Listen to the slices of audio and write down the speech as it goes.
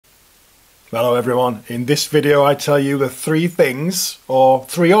Hello everyone, in this video I tell you the three things, or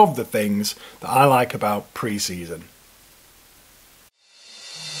three of the things, that I like about pre-season.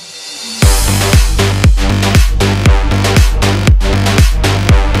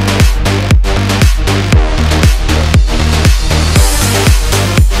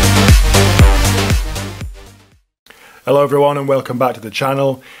 Hello everyone and welcome back to the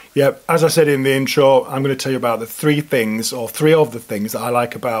channel. Yep, as I said in the intro, I'm going to tell you about the three things, or three of the things that I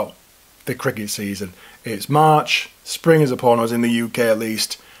like about the cricket season. It's March, spring is upon us in the UK at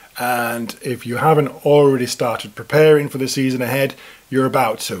least, and if you haven't already started preparing for the season ahead, you're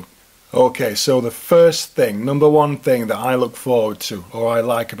about to. Okay, so the first thing, number one thing that I look forward to, or I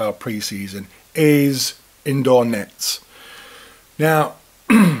like about pre-season, is indoor nets. Now,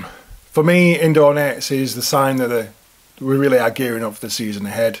 for me, indoor nets is the sign that we really are gearing up for the season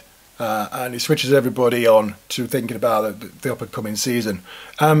ahead, and it switches everybody on to thinking about the up and coming season.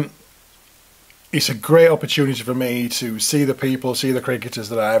 It's a great opportunity for me to see the people, see the cricketers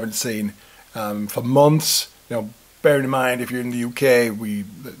that I haven't seen for months. You know, bearing in mind, if you're in the UK,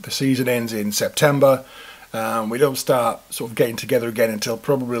 the season ends in September. We don't start sort of getting together again until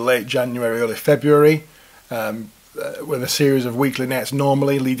probably late January, early February, with a series of weekly nets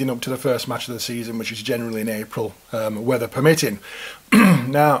normally leading up to the first match of the season, which is generally in April, weather permitting.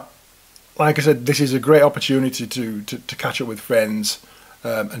 Now, like I said, this is a great opportunity to catch up with friends,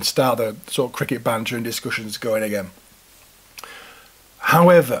 and start the sort of cricket banter and discussions going again.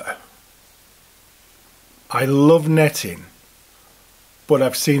 However, I love netting, but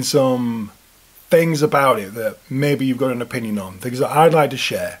I've seen some things about it that maybe you've got an opinion on, things that I'd like to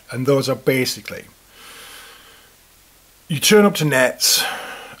share, and those are basically, you turn up to nets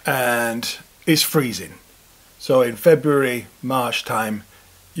and it's freezing. So in February, March time,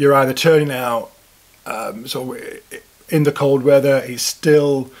 you're either turning out, in the cold weather, it's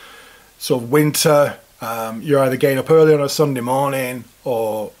still sort of winter, you're either getting up early on a Sunday morning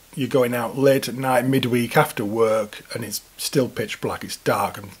or you're going out late at night, midweek after work, and it's still pitch black, it's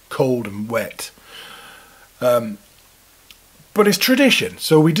dark and cold and wet. But it's tradition,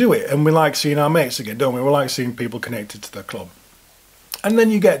 so we do it, and we like seeing our mates again, don't we? We like seeing people connected to the club. And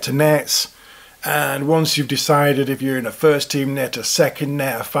then you get to nets, and once you've decided if you're in a first team net, a second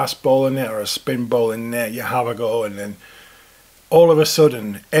net, a fast bowling net or a spin bowling net, you have a go, and then all of a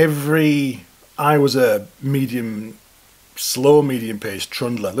sudden, I was a slow medium pace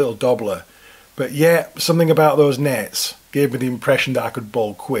trundler, little dobbler, but yet something about those nets gave me the impression that I could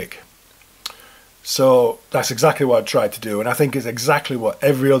bowl quick. So that's exactly what I tried to do, and I think it's exactly what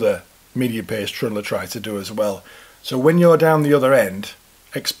every other medium pace trundler tries to do as well. So when you're down the other end,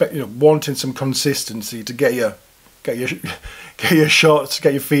 wanting some consistency to get your shots,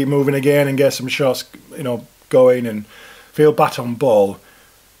 get your feet moving again, and get some shots, going and feel bat on ball,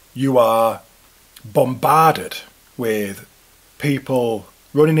 you are bombarded with people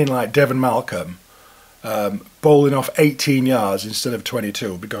running in like Devon Malcolm, bowling off 18 yards instead of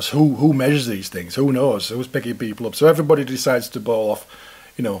 22, because who measures these things? Who knows? Who's picking people up? So everybody decides to bowl off,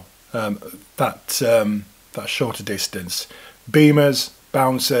 that shorter distance. Beamers,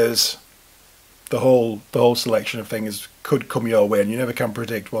 bouncers, the whole selection of things could come your way, and you never can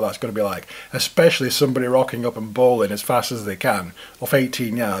predict what that's going to be like, especially somebody rocking up and bowling as fast as they can off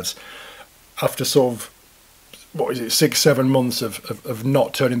 18 yards after sort of, 6-7 months of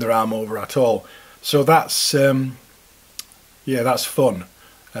not turning their arm over at all. So that's that's fun,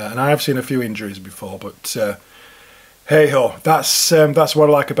 and I have seen a few injuries before, but hey ho, that's what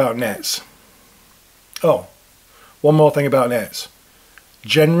I like about nets. Oh, one more thing about nets.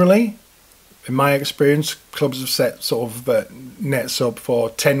 Generally, in my experience, clubs have set sort of nets up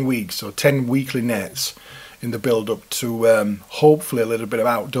for 10 weeks, or 10 weekly nets in the build-up to hopefully a little bit of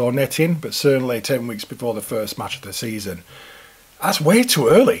outdoor netting, but certainly 10 weeks before the first match of the season. That's way too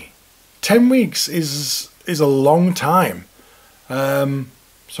early. 10 weeks is a long time. So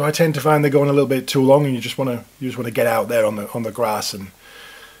I tend to find they're going a little bit too long, and you just want to get out there on the grass and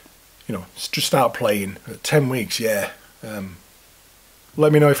just start playing. 10 weeks, yeah.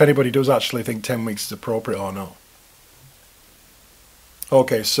 Let me know if anybody does actually think 10 weeks is appropriate or not.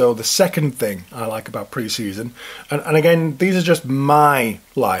 Okay, so the second thing I like about pre-season, and again, these are just my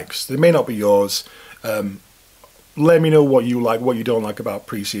likes. They may not be yours. Let me know what you like, what you don't like about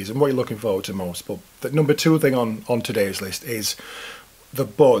pre-season, what you're looking forward to most. But the number two thing on today's list is the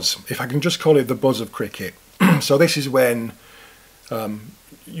buzz, if I can just call it the buzz of cricket. So this is when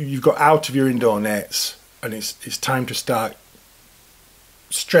you've got out of your indoor nets, and it's time to start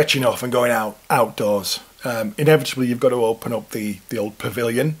stretching off and going outdoors. Inevitably, you've got to open up the old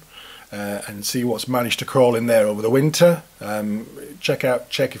pavilion, and see what's managed to crawl in there over the winter. Check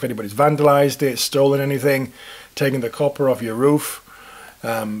if anybody's vandalised it, stolen anything, taken the copper off your roof.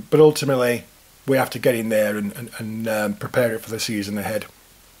 But ultimately, we have to get in there and prepare it for the season ahead.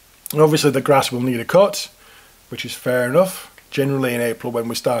 And obviously, the grass will need a cut, which is fair enough. Generally, in April, when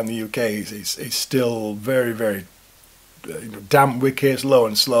we start in the UK, it's still very, very damp wickets, low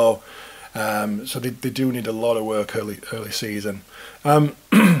and slow. So they do need a lot of work early season.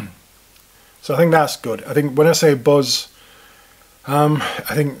 So I think that's good. I think when I say buzz,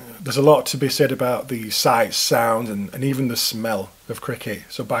 I think there's a lot to be said about the sights, sounds, and even the smell of cricket.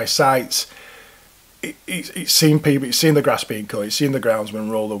 So by sights, it's seen people, it's seen the grass being cut, it's seen the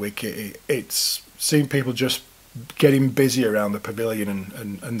groundsman roll the wicket, it's seen people just getting busy around the pavilion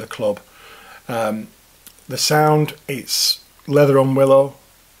and the club. The sound, it's leather on willow,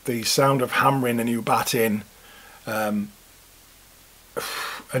 the sound of hammering a new bat in, and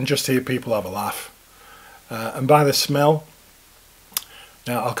just hear people have a laugh. And by the smell,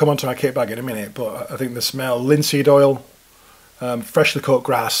 now I'll come on to my kit bag in a minute, but I think the smell, linseed oil, freshly cut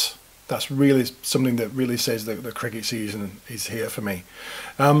grass, that's really something that really says that the cricket season is here for me.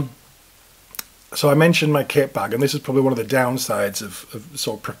 So I mentioned my kit bag, and this is probably one of the downsides of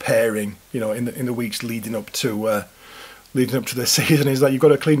sort of preparing, in the weeks leading up to the season, is that you've got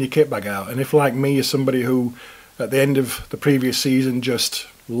to clean your kit bag out. And if, like me, you're somebody who at the end of the previous season just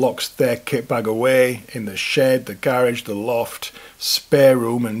locks their kit bag away in the shed, the garage, the loft, spare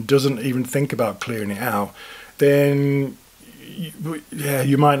room, and doesn't even think about clearing it out, then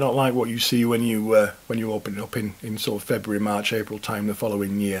you might not like what you see when you open it up in sort of February, March, April time the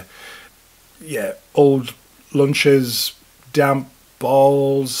following year. Yeah, old lunches, damp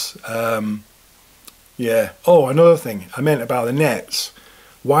balls. Yeah. Oh, another thing I meant about the nets.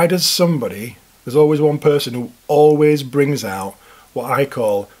 Why does there's always one person who always brings out what I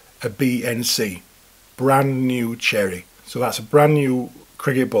call a BNC, brand new cherry. So that's a brand new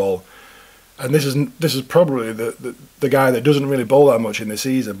cricket ball. And this is probably the guy that doesn't really bowl that much in the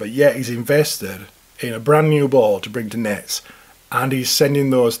season, but yet he's invested in a brand new ball to bring to nets, and he's sending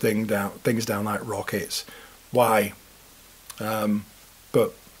those things down like rockets. Why?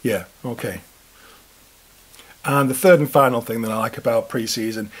 But yeah, okay. And the third and final thing that I like about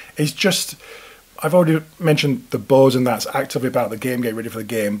pre-season is just, I've already mentioned the buzz, and that's actively about the game, get ready for the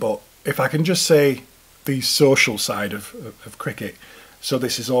game, but if I can just say the social side of cricket. So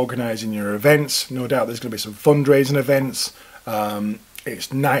this is organising your events. No doubt there's going to be some fundraising events.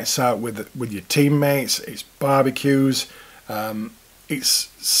 It's nights out with your teammates. It's barbecues.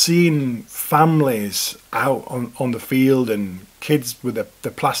 It's seeing families out on the field, and kids with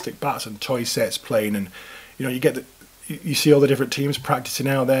the plastic bats and toy sets playing. And you see all the different teams practicing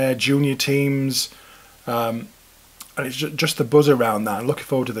out there, junior teams. And it's just the buzz around that, and looking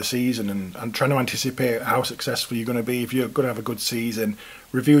forward to the season and trying to anticipate how successful you're going to be. If you're going to have a good season,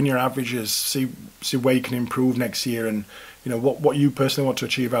 reviewing your averages, see where you can improve next year, and what you personally want to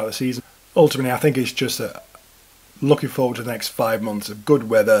achieve out of the season. Ultimately, I think it's just looking forward to the next 5 months of good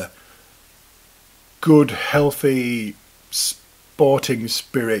weather, good, healthy sporting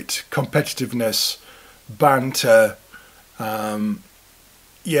spirit, competitiveness, banter,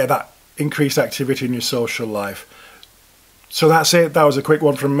 that increased activity in your social life. So that's it. That was a quick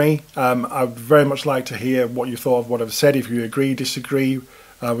one from me. I'd very much like to hear what you thought of what I've said. If you agree, disagree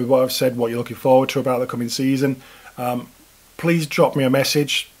with what I've said, what you're looking forward to about the coming season, please drop me a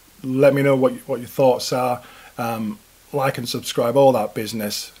message. Let me know what your thoughts are. Like and subscribe, all that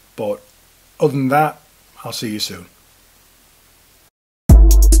business. But other than that, I'll see you soon.